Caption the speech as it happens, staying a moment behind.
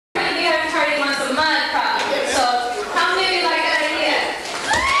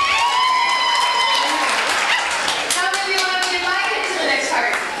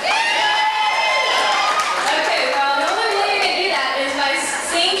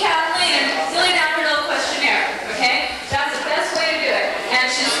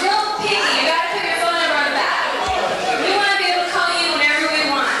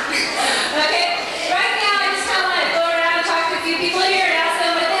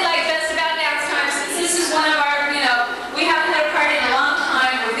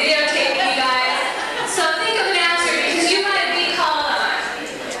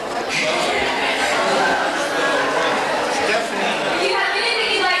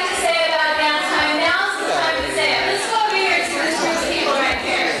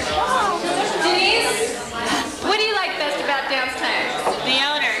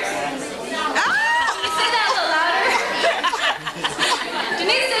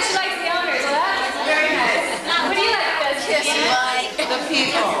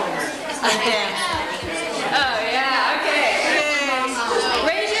people and dance. Oh, yeah, okay.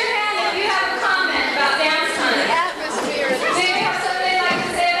 Raise your hand if you have a comment about dance time. The atmosphere. Do you have something you'd like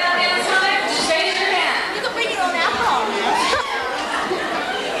to say about dance time? Just raise your hand. You can bring your own alcohol, man.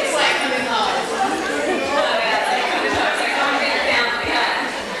 It's like coming home. Oh, yeah, it's like coming home. It's like going to your family, huh?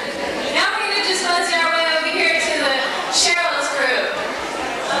 Now we're going to just buzz our way over here to the Cheryl's group.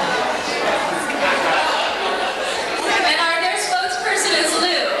 And their spokesperson is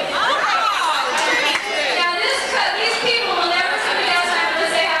Lou. Now these people will never come to Dancetime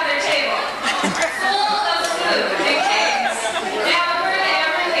unless they have their table full of food and cakes. Now we're in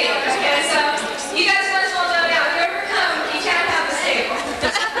every week, okay? So you guys must well know now, if you ever come, you can't have this table.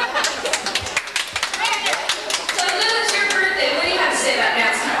 So Lou, it's your birthday. What do you have to say about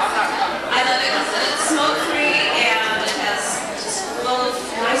Dancetime? I love it because it's smoke-free and it has just full of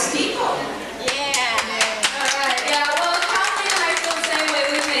nice people.